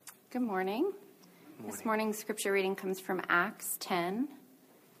Good morning. This morning's scripture reading comes from Acts 10,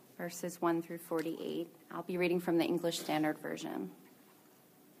 verses 1 through 48. I'll be reading from the English Standard Version.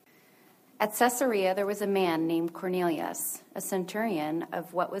 At Caesarea, there was a man named Cornelius, a centurion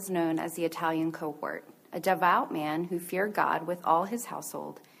of what was known as the Italian cohort, a devout man who feared God with all his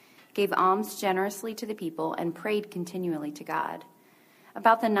household, gave alms generously to the people, and prayed continually to God.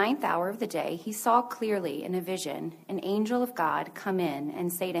 About the 9th hour of the day, he saw clearly in a vision an angel of God come in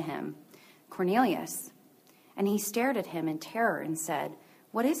and say to him, "Cornelius." And he stared at him in terror and said,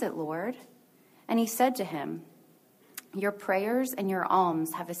 "What is it, Lord?" And he said to him, "Your prayers and your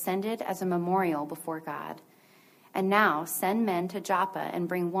alms have ascended as a memorial before God. And now send men to Joppa and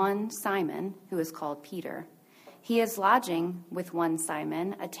bring one Simon, who is called Peter. He is lodging with one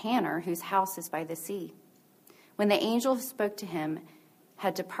Simon, a tanner whose house is by the sea." When the angel who spoke to him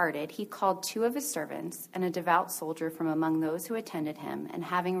had departed, he called 2 of his servants and a devout soldier from among those who attended him, and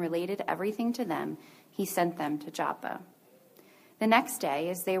having related everything to them, he sent them to Joppa. The next day,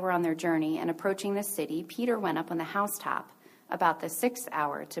 as they were on their journey and approaching the city, Peter went up on the housetop about the 6th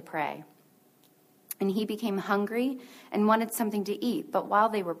hour to pray. And he became hungry and wanted something to eat, but while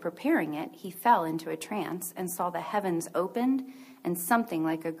they were preparing it, he fell into a trance and saw the heavens opened and something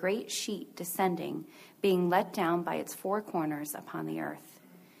like a great sheet descending, being let down by its 4 corners upon the earth.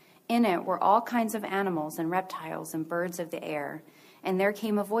 In it were all kinds of animals and reptiles and birds of the air, and there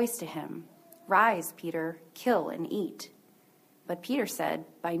came a voice to him, "Rise, Peter, kill and eat." But Peter said,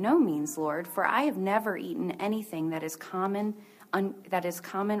 "By no means, Lord, for I have never eaten anything that is common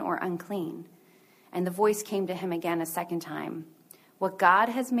or unclean." And the voice came to him again a second time, "What God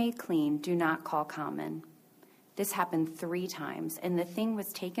has made clean, do not call common." This happened 3 times, and the thing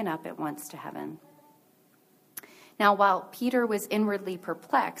was taken up at once to heaven. Now, while Peter was inwardly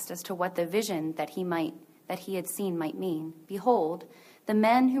perplexed as to what the vision that he had seen might mean, behold, the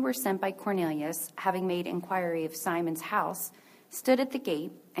men who were sent by Cornelius, having made inquiry of Simon's house, stood at the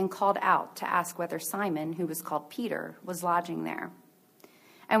gate and called out to ask whether Simon, who was called Peter, was lodging there.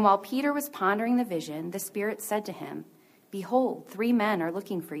 And while Peter was pondering the vision, the Spirit said to him, "Behold, 3 men are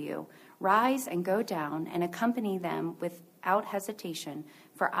looking for you. Rise and go down and accompany them without hesitation,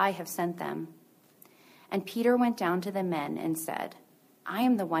 for I have sent them." And Peter went down to the men and said, "I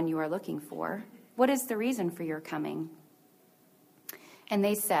am the one you are looking for. What is the reason for your coming?" And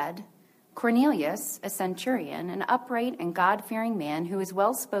they said, "Cornelius, a centurion, an upright and God-fearing man who is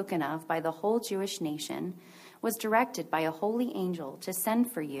well spoken of by the whole Jewish nation, was directed by a holy angel to send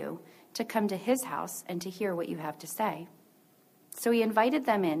for you to come to his house and to hear what you have to say." So he invited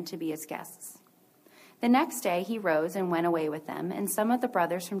them in to be his guests. The next day he rose and went away with them, and some of the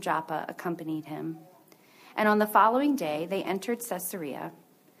brothers from Joppa accompanied him. And on the following day they entered Caesarea.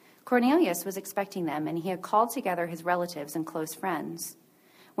 Cornelius was expecting them, and he had called together his relatives and close friends.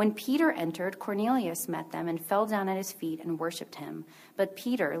 When Peter entered, Cornelius met them and fell down at his feet and worshipped him. But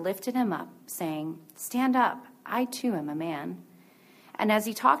Peter lifted him up, saying, "Stand up, I too am a man." And as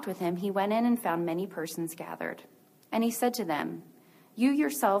he talked with him, he went in and found many persons gathered. And he said to them, "You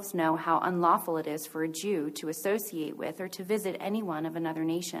yourselves know how unlawful it is for a Jew to associate with or to visit anyone of another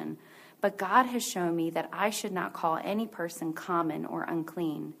nation. But God has shown me that I should not call any person common or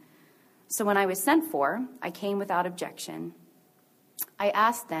unclean. So when I was sent for, I came without objection. I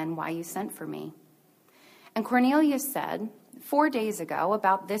asked then why you sent for me." And Cornelius said, 4 days ago,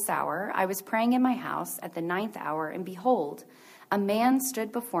 about this hour, I was praying in my house at the 9th hour, and behold, a man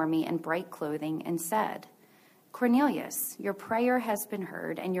stood before me in bright clothing and said, "Cornelius, your prayer has been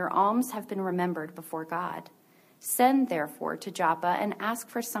heard, and your alms have been remembered before God. Send, therefore, to Joppa and ask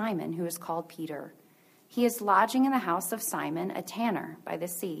for Simon, who is called Peter. He is lodging in the house of Simon, a tanner, by the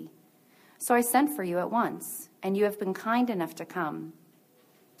sea. So I sent for you at once, and you have been kind enough to come.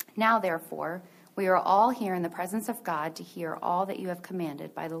 Now, therefore, we are all here in the presence of God to hear all that you have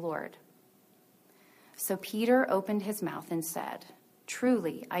commanded by the Lord." So Peter opened his mouth and said,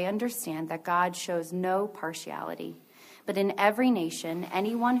 "Truly, I understand that God shows no partiality, but in every nation,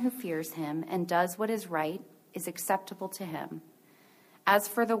 anyone who fears him and does what is right is acceptable to him. As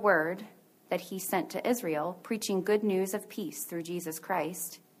for the word that he sent to Israel, preaching good news of peace through Jesus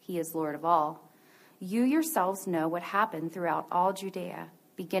Christ, he is Lord of all. You yourselves know what happened throughout all Judea,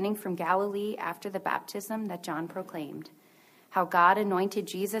 beginning from Galilee after the baptism that John proclaimed, how God anointed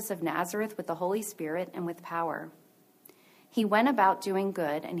Jesus of Nazareth with the Holy Spirit and with power. He went about doing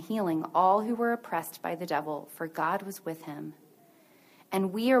good and healing all who were oppressed by the devil, for God was with him.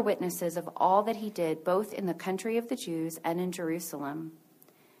 And we are witnesses of all that he did, both in the country of the Jews and in Jerusalem.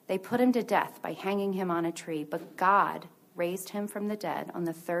 They put him to death by hanging him on a tree, but God raised him from the dead on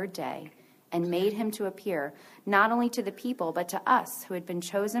the 3rd day, and made him to appear not only to the people, but to us who had been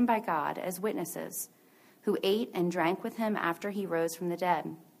chosen by God as witnesses, who ate and drank with him after he rose from the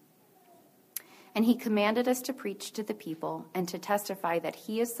dead. And he commanded us to preach to the people and to testify that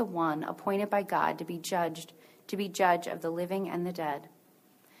he is the one appointed by God to be judge of the living and the dead.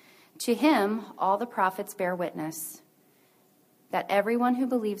 To him all the prophets bear witness that everyone who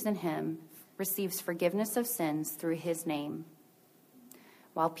believes in him receives forgiveness of sins through his name.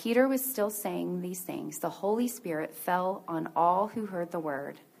 While Peter was still saying these things, the Holy Spirit fell on all who heard the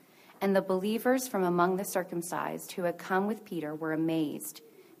word. And the believers from among the circumcised who had come with Peter were amazed,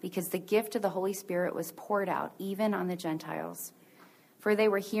 because the gift of the Holy Spirit was poured out even on the Gentiles. For they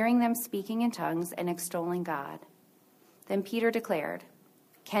were hearing them speaking in tongues and extolling God. Then Peter declared,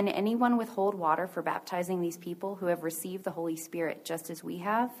 "Can anyone withhold water for baptizing these people who have received the Holy Spirit just as we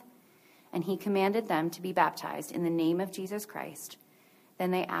have?" And he commanded them to be baptized in the name of Jesus Christ.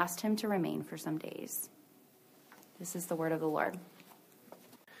 Then they asked him to remain for some days. This is the word of the Lord.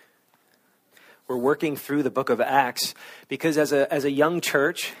 We're working through the book of Acts because as a young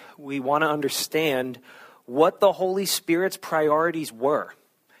church, we want to understand what the Holy Spirit's priorities were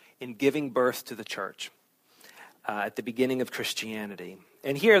in giving birth to the church at the beginning of Christianity.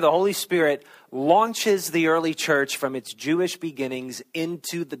 And here the Holy Spirit launches the early church from its Jewish beginnings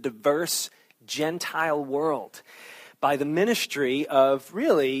into the diverse Gentile world by the ministry of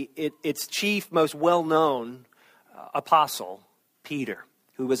really its chief, most well-known apostle, Peter,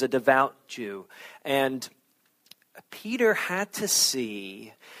 who was a devout Jew. And Peter had to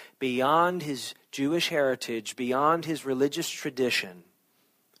see beyond his Jewish heritage, beyond his religious tradition,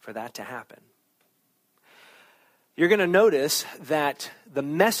 for that to happen. You're going to notice that the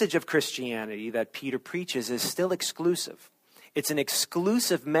message of Christianity that Peter preaches is still exclusive. It's an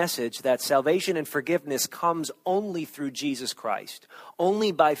exclusive message that salvation and forgiveness comes only through Jesus Christ,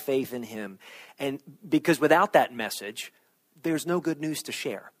 only by faith in him. And because without that message, there's no good news to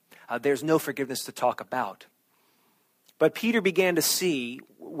share. There's no forgiveness to talk about. But Peter began to see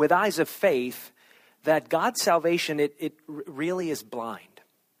with eyes of faith that God's salvation, it really is blind.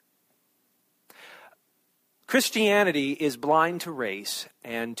 Christianity is blind to race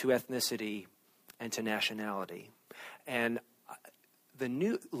and to ethnicity and to nationality. And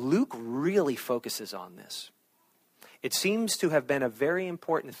Luke really focuses on this. It seems to have been a very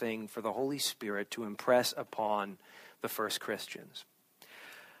important thing for the Holy Spirit to impress upon the first Christians.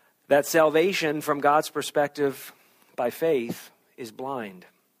 That salvation from God's perspective by faith is blind.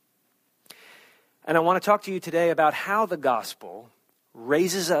 And I want to talk to you today about how the gospel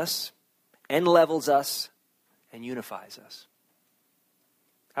raises us and levels us and unifies us.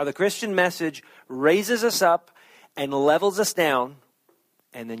 How the Christian message raises us up and levels us down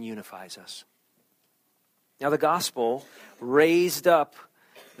and then unifies us. Now the gospel raised up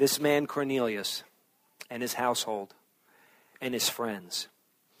this man Cornelius and his household and his friends.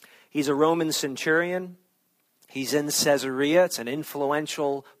 He's a Roman centurion. He's in Caesarea. It's an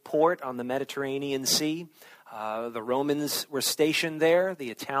influential port on the Mediterranean Sea. The Romans were stationed there.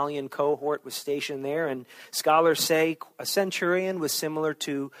 The Italian cohort was stationed there. And scholars say a centurion was similar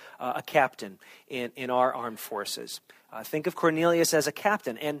to a captain in our armed forces. Think of Cornelius as a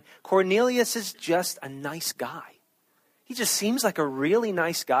captain. And Cornelius is just a nice guy. He just seems like a really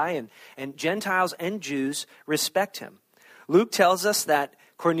nice guy. And Gentiles and Jews respect him. Luke tells us that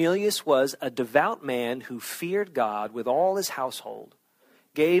Cornelius was a devout man who feared God with all his household,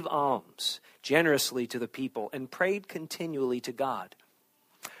 gave alms generously to the people, and prayed continually to God.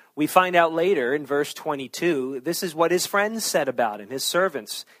 We find out later in verse 22, this is what his friends said about him, his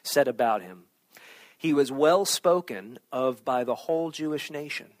servants said about him. He was well spoken of by the whole Jewish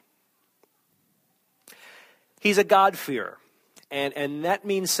nation. He's a God-fearer, and that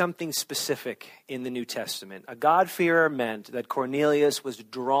means something specific in the New Testament. A God-fearer meant that Cornelius was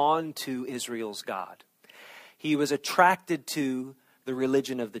drawn to Israel's God. He was attracted to the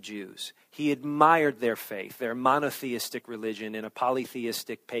religion of the Jews. He admired their faith, their monotheistic religion in a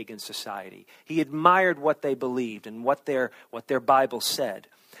polytheistic pagan society. He admired what they believed and what their Bible said.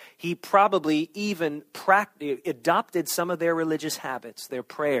 He probably even adopted some of their religious habits, their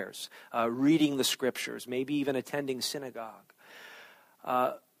prayers, reading the scriptures, maybe even attending synagogue.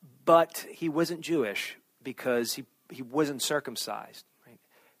 But he wasn't Jewish because he wasn't circumcised. Right?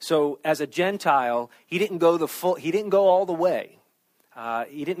 So as a Gentile, he didn't go all the way.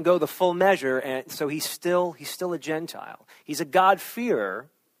 He didn't go the full measure, and so he's still a Gentile. He's a God-fearer.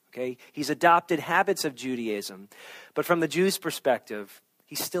 Okay, he's adopted habits of Judaism, but from the Jews' perspective,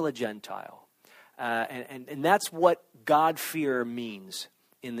 he's still a Gentile, and that's what God-fear means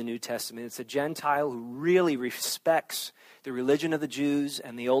in the New Testament. It's a Gentile who really respects the religion of the Jews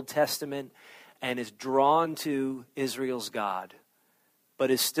and the Old Testament and is drawn to Israel's God,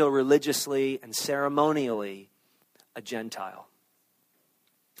 but is still religiously and ceremonially a Gentile.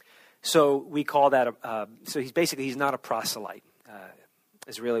 So we call that, he's not a proselyte,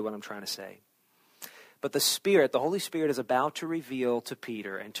 is really what I'm trying to say. But the Holy Spirit is about to reveal to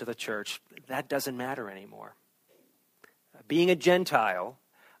Peter and to the church, that doesn't matter anymore. Being a Gentile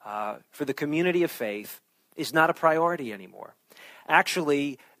for the community of faith is not a priority anymore.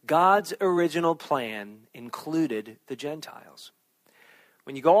 Actually, God's original plan included the Gentiles.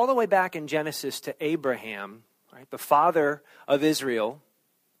 When you go all the way back in Genesis to Abraham, right, the father of Israel,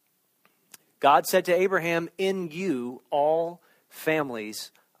 God said to Abraham, "In you all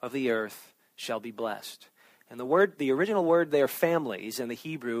families of the earth shall be blessed." And the original word there, families, in the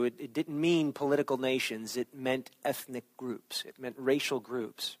Hebrew, it didn't mean political nations. It meant ethnic groups. It meant racial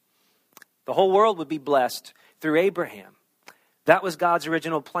groups. The whole world would be blessed through Abraham. That was God's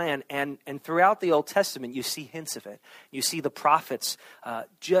original plan. And throughout the Old Testament, you see hints of it. You see the prophets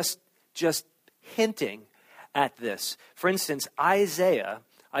just hinting at this. For instance, Isaiah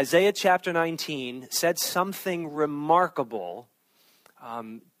chapter 19 said something remarkable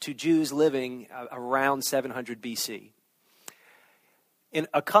to Jews living around 700 BC. In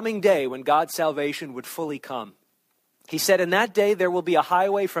a coming day when God's salvation would fully come, he said, "In that day there will be a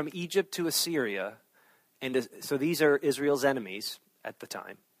highway from Egypt to Assyria." And so these are Israel's enemies at the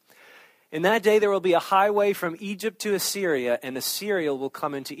time. "In that day there will be a highway from Egypt to Assyria, and Assyria will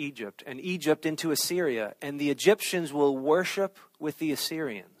come into Egypt, and Egypt into Assyria, and the Egyptians will worship with the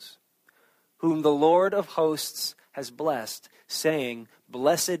Assyrians, whom the Lord of hosts has blessed, saying,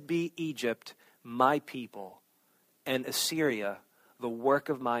 'Blessed be Egypt, my people, and Assyria, the work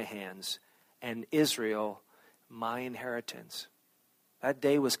of my hands, and Israel, my inheritance.'" That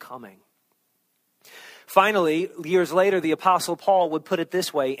day was coming. Finally, years later, the Apostle Paul would put it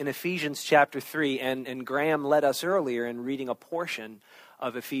this way in Ephesians chapter 3, and Graham led us earlier in reading a portion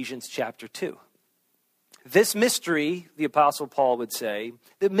of Ephesians chapter 2. This mystery, the Apostle Paul would say,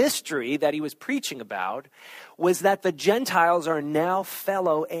 the mystery that he was preaching about was that the Gentiles are now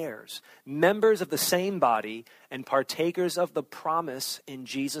fellow heirs, members of the same body, and partakers of the promise in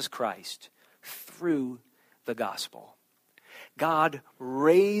Jesus Christ through the gospel. God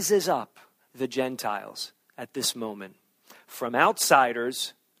raises up the Gentiles at this moment from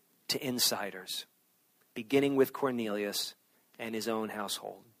outsiders to insiders, beginning with Cornelius and his own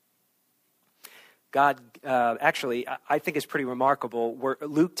household. God, actually, I think it's pretty remarkable. Where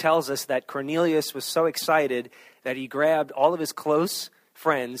Luke tells us that Cornelius was so excited that he grabbed all of his close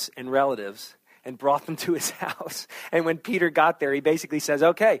friends and relatives and brought them to his house. And when Peter got there, he basically says,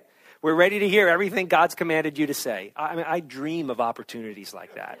 "Okay, we're ready to hear everything God's commanded you to say." I mean, I dream of opportunities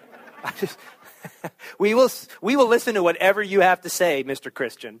like that. We will listen to whatever you have to say, Mr.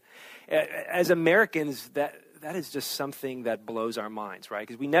 Christian. As Americans, that is just something that blows our minds, right?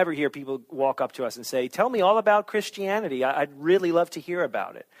 Because we never hear people walk up to us and say, "Tell me all about Christianity. I'd really love to hear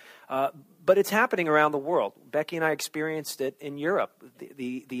about it." But it's happening around the world. Becky and I experienced it in Europe.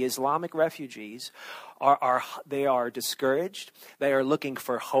 The Islamic refugees they are discouraged. They are looking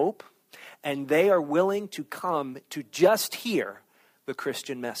for hope, and they are willing to come to just hear the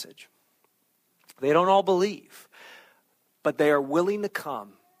Christian message. They don't all believe, but they are willing to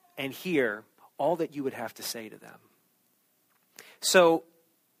come and hear all that you would have to say to them. So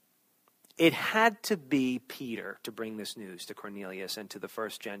it had to be Peter to bring this news to Cornelius and to the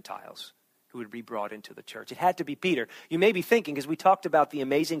first Gentiles who would be brought into the church. It had to be Peter. You may be thinking, because we talked about the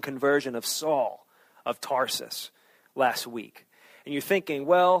amazing conversion of Saul of Tarsus last week, and you're thinking,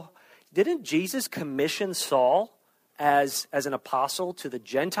 well, didn't Jesus commission Saul as an apostle to the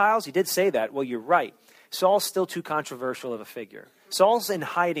Gentiles? He did say that. Well, you're right. Saul's still too controversial of a figure. Saul's in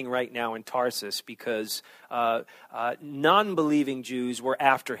hiding right now in Tarsus because non-believing Jews were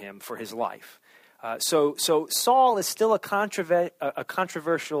after him for his life. So Saul is still a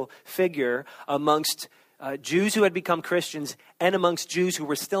controversial figure amongst Jews who had become Christians and amongst Jews who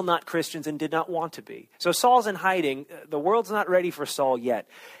were still not Christians and did not want to be. So Saul's in hiding. The world's not ready for Saul yet.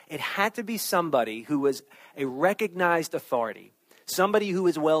 It had to be somebody who was a recognized authority, somebody who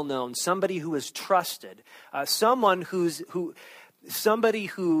is well known, somebody who is trusted, somebody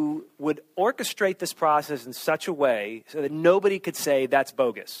who would orchestrate this process in such a way so that nobody could say that's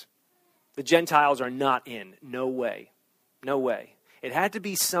bogus. The Gentiles are not in. No way. No way. It had to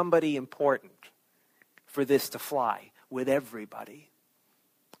be somebody important for this to fly with everybody.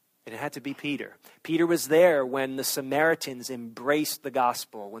 And it had to be Peter. Peter was there when the Samaritans embraced the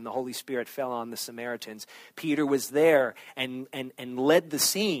gospel, when the Holy Spirit fell on the Samaritans. Peter was there and led the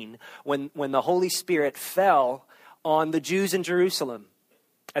scene when the Holy Spirit fell on the Jews in Jerusalem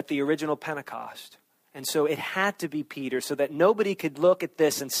at the original Pentecost. And so it had to be Peter, so that nobody could look at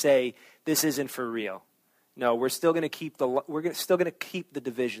this and say, this isn't for real. No, we're still going to keep the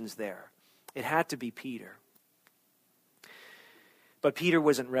divisions there. It had to be Peter. But Peter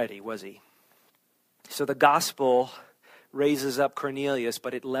wasn't ready, was he? So the gospel raises up Cornelius,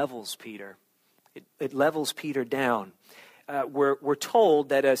 but it levels Peter. It levels Peter down. We're told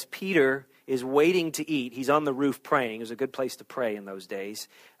that as Peter is waiting to eat, he's on the roof praying. It was a good place to pray in those days.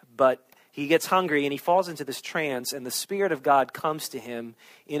 But he gets hungry and he falls into this trance, and the Spirit of God comes to him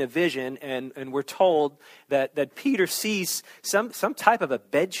in a vision, and we're told that Peter sees some type of a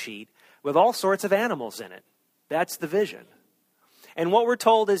bed sheet with all sorts of animals in it. That's the vision. And what we're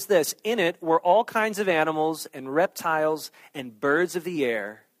told is this: in it were all kinds of animals and reptiles and birds of the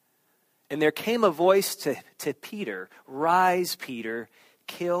air. And there came a voice to Peter, "Rise, Peter,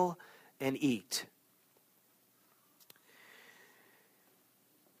 kill and eat."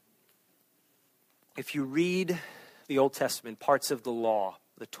 If you read the Old Testament, parts of the law,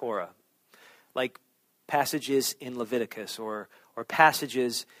 the Torah, like passages in Leviticus or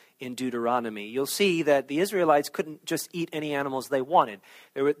passages in Deuteronomy, you'll see that the Israelites couldn't just eat any animals they wanted.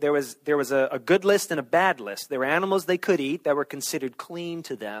 There was a good list and a bad list. There were animals they could eat that were considered clean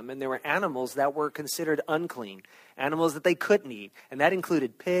to them, and there were animals that were considered unclean, animals that they couldn't eat, and that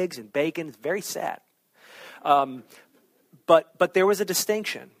included pigs and bacon. It's very sad. But there was a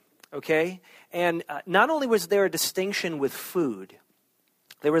distinction, okay? And not only was there a distinction with food,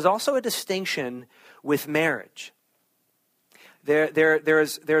 there was also a distinction with marriage. There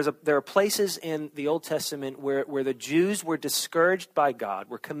are places in the Old Testament where the Jews were discouraged by God,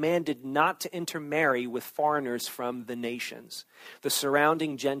 were commanded not to intermarry with foreigners from the nations, the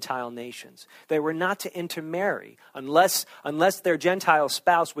surrounding Gentile nations. They were not to intermarry unless their Gentile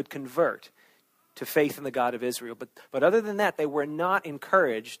spouse would convert to faith in the God of Israel. But other than that, they were not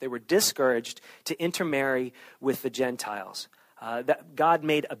encouraged, they were discouraged to intermarry with the Gentiles. That God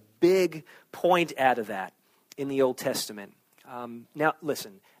made a big point out of that in the Old Testament. Now,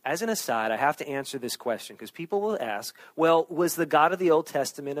 listen, as an aside, I have to answer this question because people will ask, well, was the God of the Old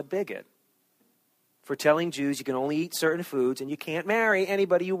Testament a bigot for telling Jews you can only eat certain foods and you can't marry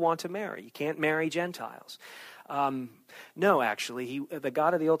anybody you want to marry? You can't marry Gentiles. No, actually, the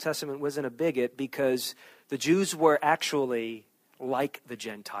God of the Old Testament wasn't a bigot because the Jews were actually like the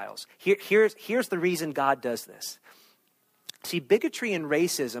Gentiles. Here's the reason God does this. See, bigotry and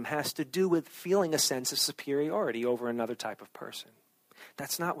racism has to do with feeling a sense of superiority over another type of person.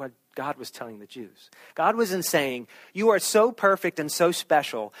 That's not what God was telling the Jews. God wasn't saying, you are so perfect and so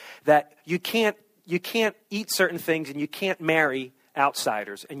special that you can't eat certain things and you can't marry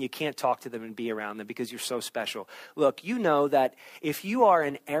outsiders and you can't talk to them and be around them because you're so special. Look, you know that if you are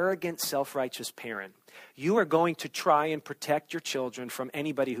an arrogant, self-righteous parent, you are going to try and protect your children from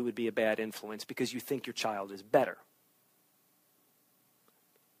anybody who would be a bad influence because you think your child is better.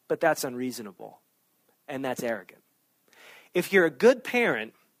 But that's unreasonable, and that's arrogant. If you're a good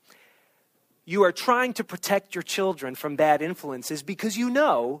parent, you are trying to protect your children from bad influences because you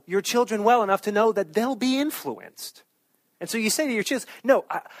know your children well enough to know that they'll be influenced. And so you say to your children, no,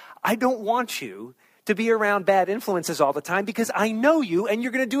 I don't want you to be around bad influences all the time because I know you and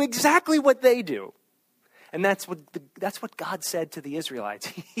you're going to do exactly what they do. And that's what God said to the Israelites.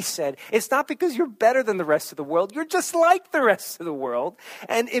 He said, it's not because you're better than the rest of the world. You're just like the rest of the world.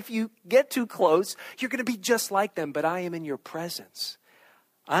 And if you get too close, you're going to be just like them. But I am in your presence.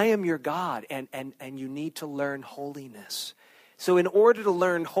 I am your God. And you need to learn holiness. So in order to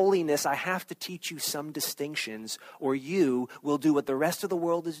learn holiness, I have to teach you some distinctions, or you will do what the rest of the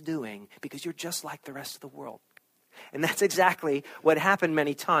world is doing because you're just like the rest of the world. And that's exactly what happened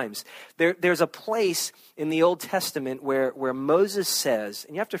many times. There's a place in the Old Testament where Moses says,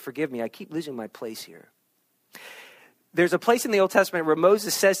 and you have to forgive me, I keep losing my place here. There's a place in the Old Testament where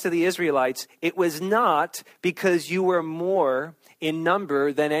Moses says to the Israelites, it was not because you were more in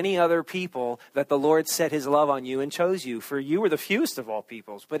number than any other people that the Lord set his love on you and chose you, for you were the fewest of all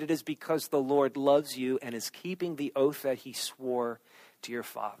peoples, but it is because the Lord loves you and is keeping the oath that he swore to your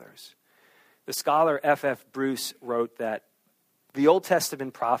fathers. The scholar F.F. Bruce wrote that the Old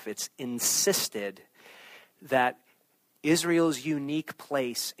Testament prophets insisted that Israel's unique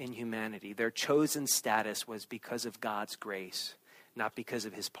place in humanity, their chosen status, was because of God's grace, not because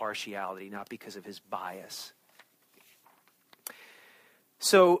of his partiality, not because of his bias.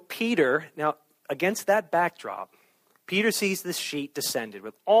 So Peter, now against that backdrop, Peter sees this sheet descended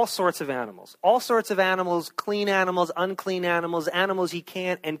with all sorts of animals, clean animals, unclean animals, animals he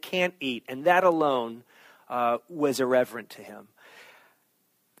can and can't eat. And that alone was irreverent to him.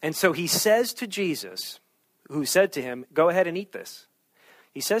 And so he says to Jesus, who said to him, go ahead and eat this.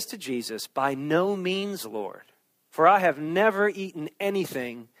 He says to Jesus, by no means, Lord, for I have never eaten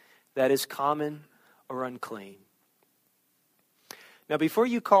anything that is common or unclean. Now, before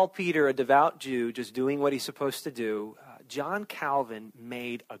you call Peter a devout Jew just doing what he's supposed to do, John Calvin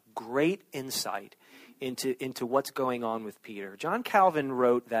made a great insight into what's going on with Peter. John Calvin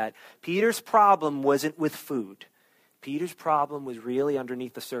wrote that Peter's problem wasn't with food. Peter's problem was really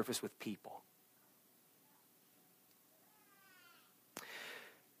underneath the surface with people.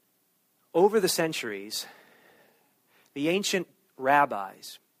 Over the centuries, the ancient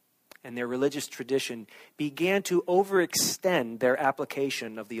rabbis and their religious tradition began to overextend their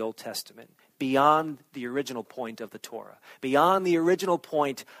application of the Old Testament beyond the original point of the Torah, beyond the original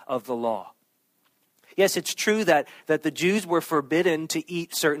point of the law. Yes, it's true that the Jews were forbidden to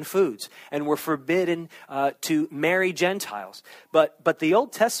eat certain foods and were forbidden to marry Gentiles. But the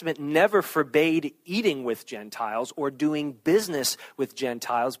Old Testament never forbade eating with Gentiles or doing business with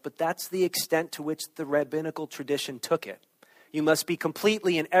Gentiles, but that's the extent to which the rabbinical tradition took it. You must be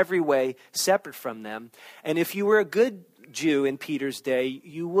completely in every way separate from them. And if you were a good Jew in Peter's day,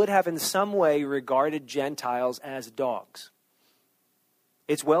 you would have in some way regarded Gentiles as dogs.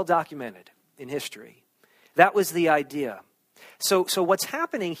 It's well documented in history. That was the idea. So what's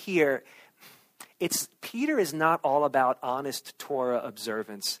happening here, Peter is not all about honest Torah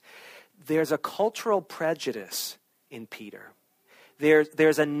observance. There's a cultural prejudice in Peter.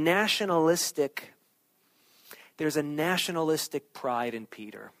 There's a nationalistic pride in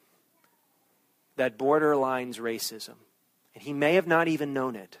Peter that borderlines racism. And he may have not even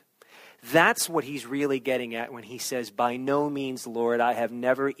known it. That's what he's really getting at when he says, by no means, Lord, I have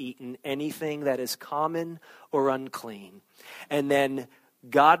never eaten anything that is common or unclean. And then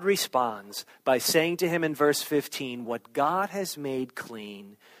God responds by saying to him in verse 15, what God has made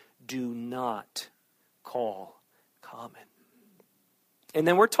clean, do not call common. And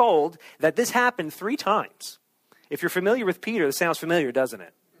then we're told that this happened 3 times. If you're familiar with Peter, this sounds familiar, doesn't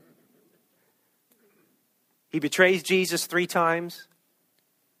it? He betrays Jesus 3 times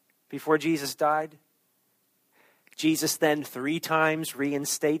before Jesus died. Jesus then 3 times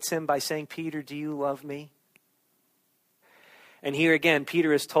reinstates him by saying, Peter, do you love me? And here again,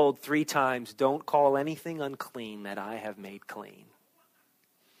 Peter is told 3 times, don't call anything unclean that I have made clean.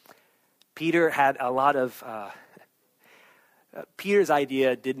 Peter had a lot of, Peter's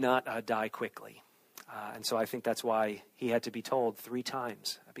idea did not die quickly. And so I think that's why he had to be told 3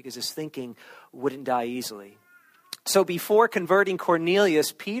 times, because his thinking wouldn't die easily. So before converting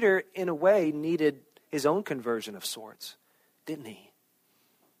Cornelius, Peter, in a way, needed his own conversion of sorts, didn't he?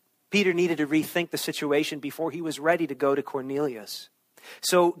 Peter needed to rethink the situation before he was ready to go to Cornelius.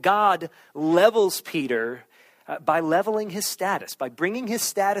 So God levels Peter by leveling his status, by bringing his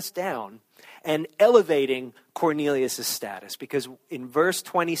status down and elevating Cornelius' status. Because in verse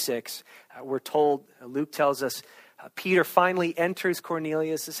 26, we're told, Luke tells us, Peter finally enters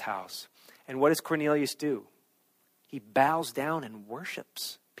Cornelius' house. And what does Cornelius do? He bows down and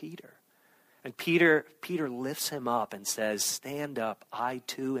worships Peter. And Peter lifts him up and says, stand up, I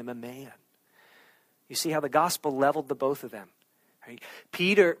too am a man. You see how the gospel leveled the both of them. Right?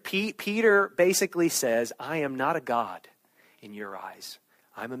 Peter basically says, I am not a god in your eyes.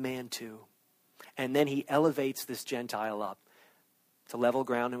 I'm a man too. And then he elevates this Gentile up to level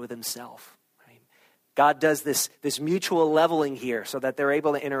ground with himself. God does this mutual leveling here so that they're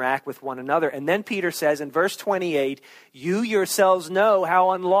able to interact with one another. And then Peter says in verse 28, you yourselves know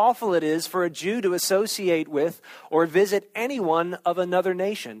how unlawful it is for a Jew to associate with or visit anyone of another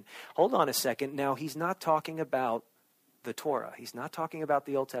nation. Hold on a second. Now, he's not talking about the Torah. He's not talking about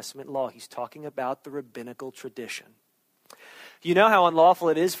the Old Testament law. He's talking about the rabbinical tradition. You know how unlawful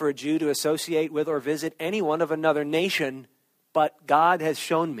it is for a Jew to associate with or visit anyone of another nation, but God has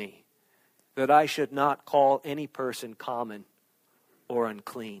shown me that I should not call any person common or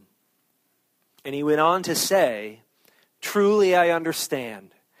unclean. And he went on to say, truly I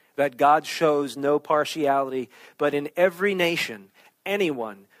understand that God shows no partiality, but in every nation,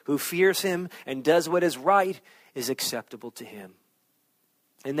 anyone who fears him and does what is right is acceptable to him.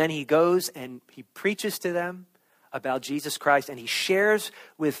 And then he goes and he preaches to them about Jesus Christ, and he shares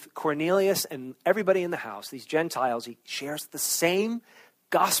with Cornelius and everybody in the house, these Gentiles, he shares the same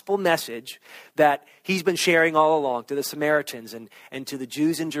gospel message that he's been sharing all along to the Samaritans and to the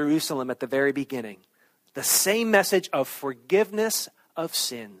Jews in Jerusalem at the very beginning. The same message of forgiveness of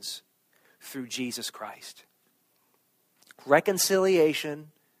sins through Jesus Christ.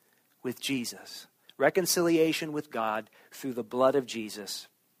 Reconciliation with Jesus. Reconciliation with God through the blood of Jesus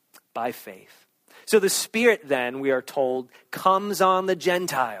by faith. So the Spirit then, we are told, comes on the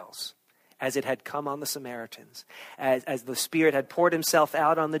Gentiles as it had come on the Samaritans, as the Spirit had poured himself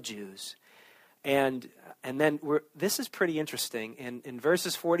out on the Jews. And then this is pretty interesting. In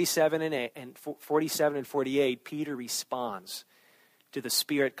verses 47 and 48, Peter responds to the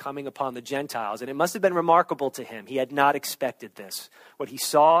Spirit coming upon the Gentiles. And it must have been remarkable to him. He had not expected this. What he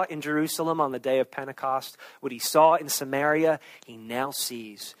saw in Jerusalem on the day of Pentecost, what he saw in Samaria, he now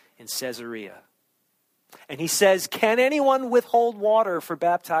sees in Caesarea. And he says, can anyone withhold water for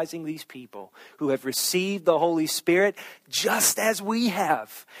baptizing these people who have received the Holy Spirit just as we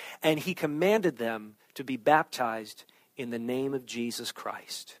have? And he commanded them to be baptized in the name of Jesus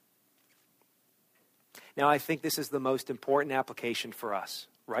Christ. Now, I think this is the most important application for us,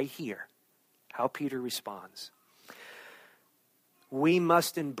 right here, how Peter responds. We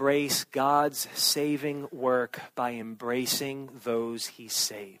must embrace God's saving work by embracing those he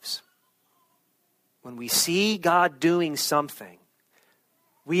saves. When we see God doing something,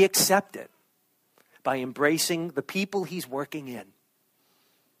 we accept it by embracing the people he's working in.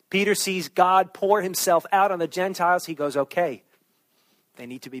 Peter sees God pour himself out on the Gentiles. He goes, okay, they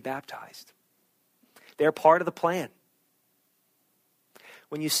need to be baptized. They're part of the plan.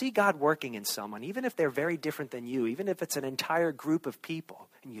 When you see God working in someone, even if they're very different than you, even if it's an entire group of people,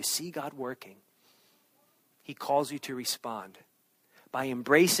 and you see God working, he calls you to respond by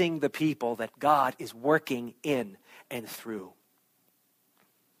embracing the people that God is working in and through.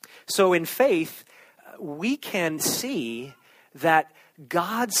 So in faith, we can see that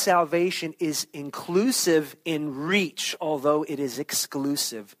God's salvation is inclusive in reach, although it is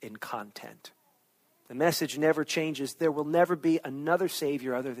exclusive in content. The message never changes. There will never be another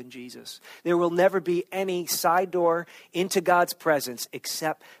Savior other than Jesus. There will never be any side door into God's presence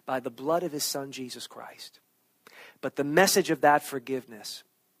except by the blood of his Son, Jesus Christ. But the message of that forgiveness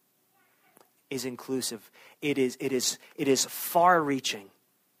is inclusive. It is far-reaching.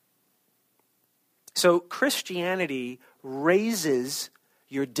 So Christianity raises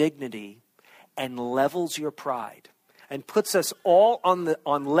your dignity and levels your pride, and puts us all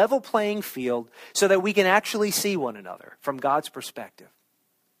on level playing field so that we can actually see one another from God's perspective.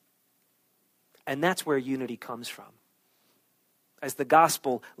 And that's where unity comes from, as the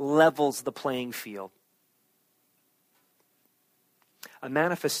gospel levels the playing field. A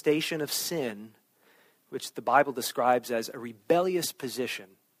manifestation of sin, which the Bible describes as a rebellious position,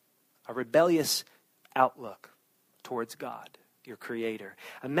 a rebellious outlook towards God, your Creator.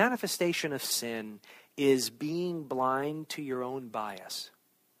 A manifestation of sin is being blind to your own bias.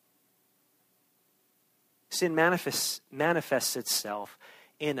 Sin manifests itself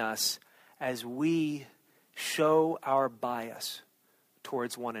in us as we show our bias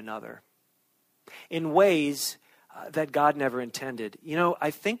towards one another in ways that God never intended. You know,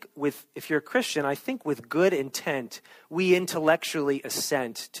 I think if you're a Christian, I think with good intent, we intellectually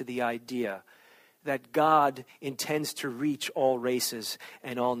assent to the idea that God intends to reach all races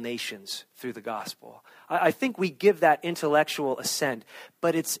and all nations through the gospel. I think we give that intellectual assent,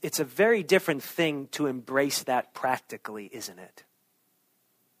 but it's a very different thing to embrace that practically, isn't it?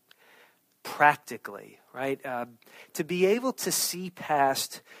 Practically, right? To be able to see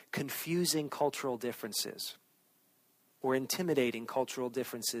past confusing cultural differences or intimidating cultural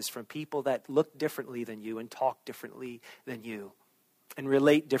differences from people that look differently than you and talk differently than you and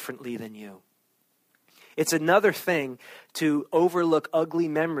relate differently than you. It's another thing to overlook ugly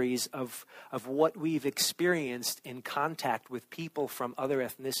memories of what we've experienced in contact with people from other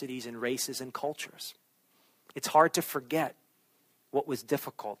ethnicities and races and cultures. It's hard to forget what was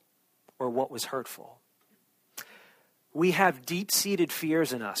difficult or what was hurtful. We have deep-seated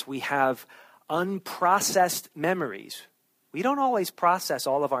fears in us. We have unprocessed memories. We don't always process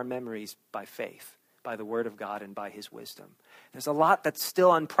all of our memories by faith, by the Word of God and by his wisdom. There's a lot that's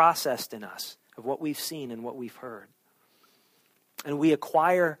still unprocessed in us of what we've seen and what we've heard. And we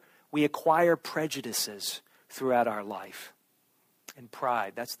acquire prejudices throughout our life. And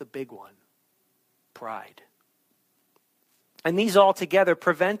pride, that's the big one. Pride. And these all together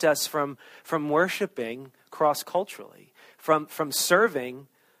prevent us from worshiping cross-culturally, from serving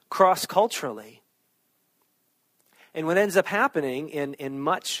cross-culturally. And what ends up happening in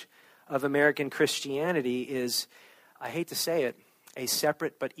much of American Christianity is, I hate to say it, a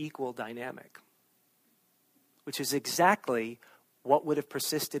separate but equal dynamic, which is exactly what would have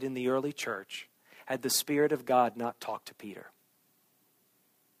persisted in the early church had the Spirit of God not talked to Peter.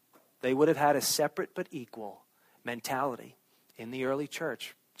 They would have had a separate but equal mentality in the early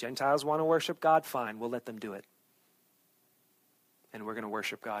church. Gentiles want to worship God, fine, we'll let them do it. and we're going to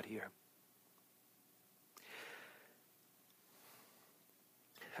worship God here.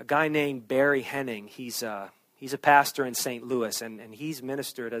 A guy named Barry Henning, he's a pastor in St. Louis, and he's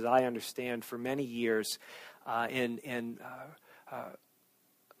ministered, as I understand, for many years in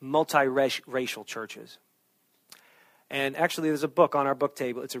multiracial churches. And actually, there's a book on our book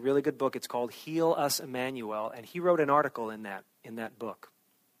table. It's a really good book. It's called Heal Us, Emmanuel, and he wrote an article in that book.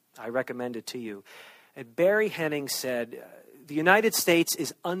 I recommend it to you. And Barry Henning said, the United States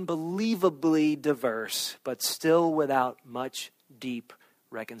is unbelievably diverse, but still without much deep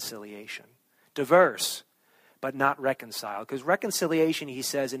reconciliation. Diverse, but not reconciled. Because reconciliation, he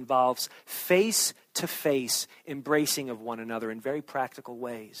says, involves face-to-face embracing of one another in very practical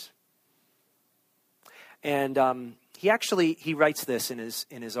ways. And he writes this in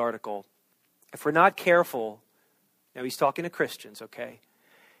his article. If we're not careful, now he's talking to Christians, okay?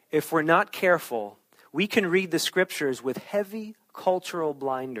 If we're not careful, we can read the scriptures with heavy cultural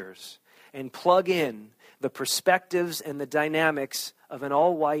blinders and plug in the perspectives and the dynamics of an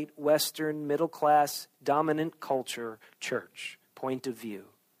all-white, Western, middle-class, dominant culture church point of view,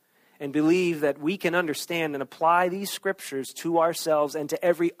 and believe that we can understand and apply these scriptures to ourselves and to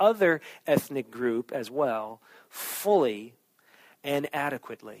every other ethnic group as well, fully and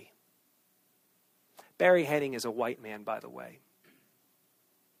adequately. Barry Henning is a white man, by the way.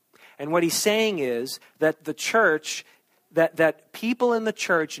 And what he's saying is that the church, that people in the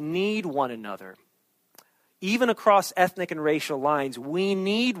church need one another. Even across ethnic and racial lines, we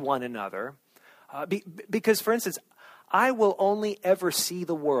need one another. Because, for instance, I will only ever see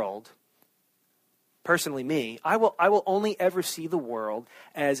the world, personally me, I will only ever see the world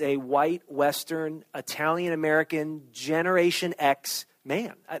as a white, Western, Italian-American, Generation X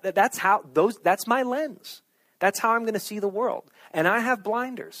man. That's my lens. That's how I'm going to see the world. And I have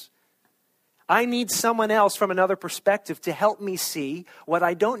blinders. I need someone else from another perspective to help me see what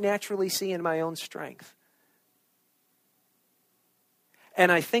I don't naturally see in my own strength.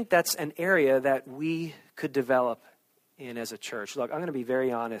 And I think that's an area that we could develop in as a church. Look, I'm going to be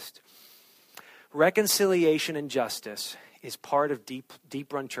very honest. Reconciliation and justice is part of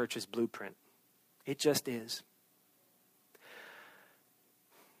Deep Run Church's blueprint. It just is.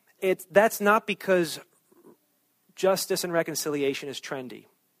 That's not because justice and reconciliation is trendy,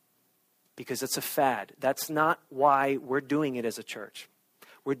 because it's a fad. That's not why we're doing it as a church.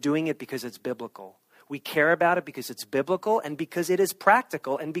 We're doing it because it's biblical. We care about it because it's biblical and because it is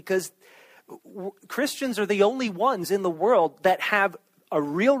practical and because Christians are the only ones in the world that have a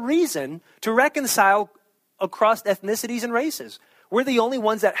real reason to reconcile across ethnicities and races. We're the only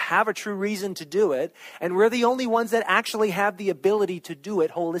ones that have a true reason to do it, and we're the only ones that actually have the ability to do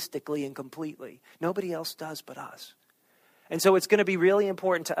it holistically and completely. Nobody else does but us. And so it's going to be really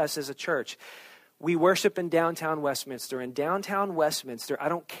important to us as a church. We worship in downtown Westminster. In downtown Westminster, I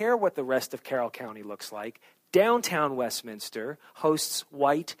don't care what the rest of Carroll County looks like. Downtown Westminster hosts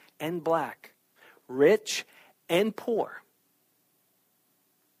white and black, rich and poor.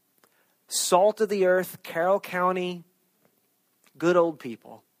 Salt of the earth, Carroll County, good old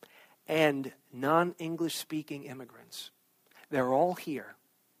people, and non-English speaking immigrants. They're all here.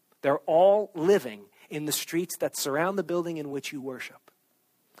 They're all living in the streets that surround the building in which you worship.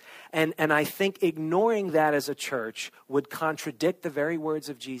 And I think ignoring that as a church would contradict the very words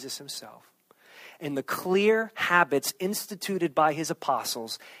of Jesus himself and the clear habits instituted by his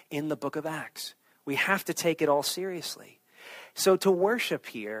apostles in the book of Acts. We have to take it all seriously. So to worship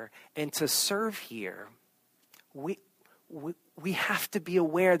here and to serve here, we have to be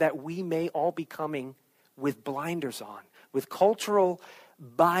aware that we may all be coming with blinders on, with cultural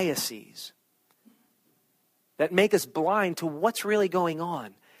biases that make us blind to what's really going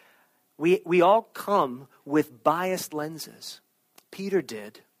on. We all come with biased lenses. Peter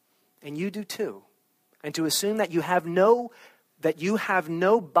did, and you do too. And to assume that you have no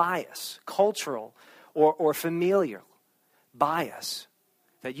bias, cultural or familial bias,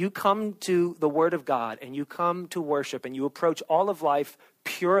 that you come to the Word of God and you come to worship and you approach all of life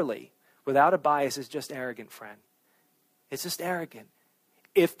purely without a bias is just arrogant, friend. It's just arrogant.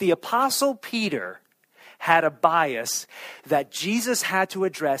 If the Apostle Peter had a bias that Jesus had to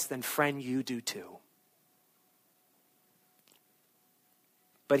address, then friend, you do too.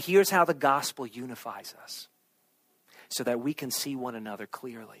 But here's how the gospel unifies us so that we can see one another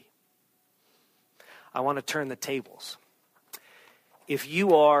clearly. I want to turn the tables. If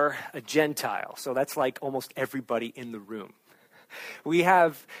you are a Gentile, so that's like almost everybody in the room. We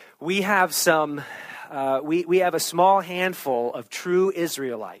have a small handful of true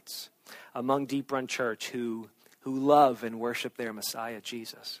Israelites among Deep Run Church who love and worship their Messiah,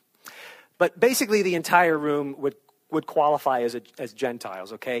 Jesus. But basically the entire room would qualify as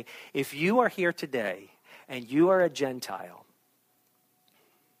Gentiles, okay? If you are here today and you are a Gentile,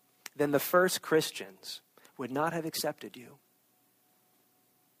 then the first Christians would not have accepted you.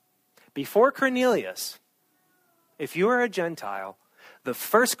 Before Cornelius, if you are a Gentile, the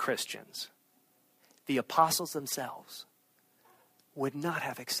first Christians, the apostles themselves, would not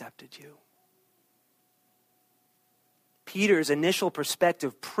have accepted you. Peter's initial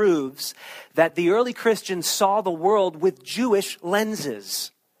perspective proves that the early Christians saw the world with Jewish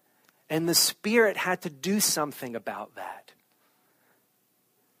lenses, and the Spirit had to do something about that.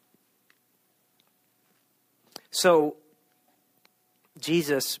 So,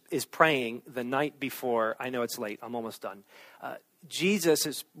 Jesus is praying the night before. I know it's late. I'm almost done.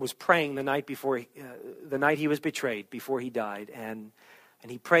 Jesus was praying the night before, the night he was betrayed, before he died. And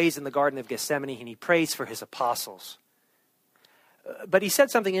he prays in the Garden of Gethsemane, and he prays for his apostles. But he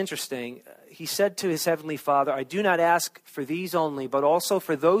said something interesting. He said to his heavenly Father, I do not ask for these only, but also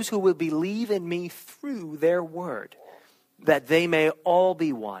for those who will believe in me through their word, that they may all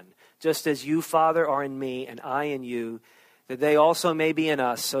be one, just as you, Father, are in me and I in you, that they also may be in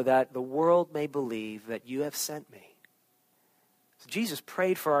us, so that the world may believe that you have sent me. So Jesus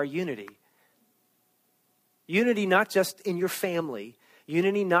prayed for our unity. Unity not just in your family,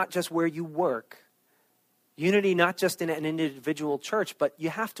 unity not just where you work, unity not just in an individual church, but you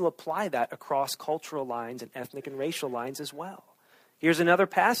have to apply that across cultural lines and ethnic and racial lines as well. Here's another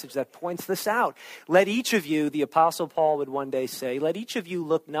passage that points this out. Let each of you, the Apostle Paul would one day say, let each of you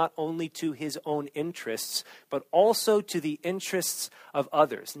look not only to his own interests, but also to the interests of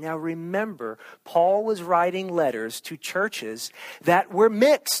others. Now remember, Paul was writing letters to churches that were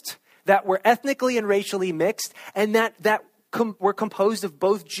mixed, that were ethnically and racially mixed, and that were composed of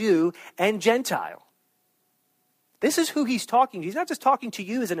both Jew and Gentile. This is who he's talking to. He's not just talking to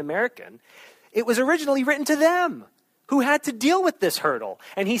you as an American. It was originally written to them, who had to deal with this hurdle.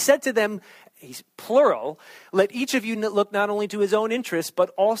 And he said to them, he's plural, let each of you look not only to his own interests,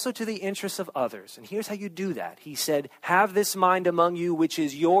 but also to the interests of others. And here's how you do that. He said, have this mind among you, which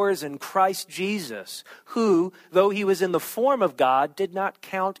is yours in Christ Jesus, who, though he was in the form of God, did not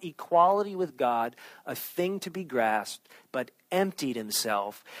count equality with God a thing to be grasped, but emptied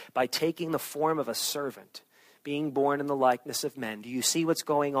himself by taking the form of a servant, being born in the likeness of men. Do you see what's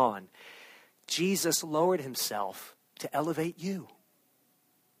going on? Jesus lowered himself to elevate you.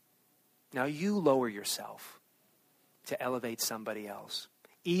 Now you lower yourself to elevate somebody else.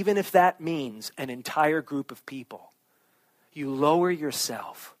 Even if that means an entire group of people. You lower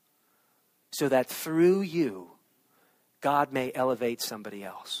yourself so that through you, God may elevate somebody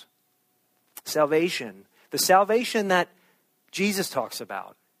else. Salvation, the salvation that Jesus talks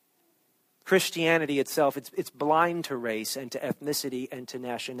about, Christianity itself, it's blind to race and to ethnicity and to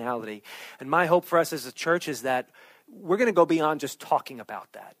nationality. And my hope for us as a church is that we're going to go beyond just talking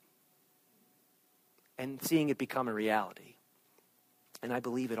about that and seeing it become a reality. And I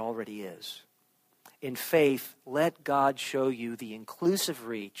believe it already is. In faith, let God show you the inclusive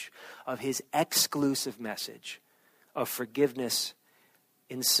reach of his exclusive message of forgiveness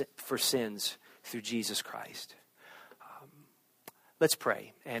for sins through Jesus Christ. Let's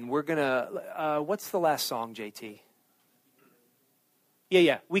pray. And we're going to, what's the last song, JT?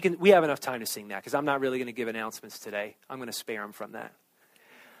 Yeah, we have enough time to sing that because I'm not really going to give announcements today. I'm going to spare them from that.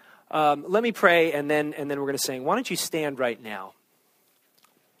 Let me pray and then we're going to sing. Why don't you stand right now?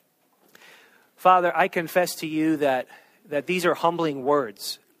 Father, I confess to you that these are humbling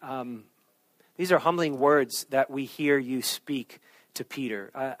words. These are humbling words that we hear you speak to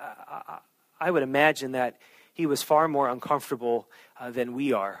Peter. I would imagine that he was far more uncomfortable than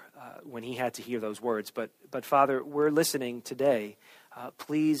we are when he had to hear those words. But Father, we're listening today.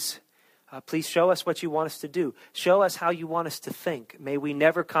 Please show us what you want us to do. Show us how you want us to think. May we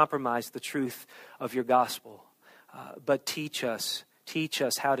never compromise the truth of your gospel. But teach us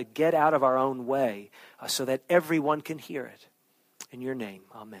how to get out of our own way so that everyone can hear it. In your name,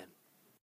 amen.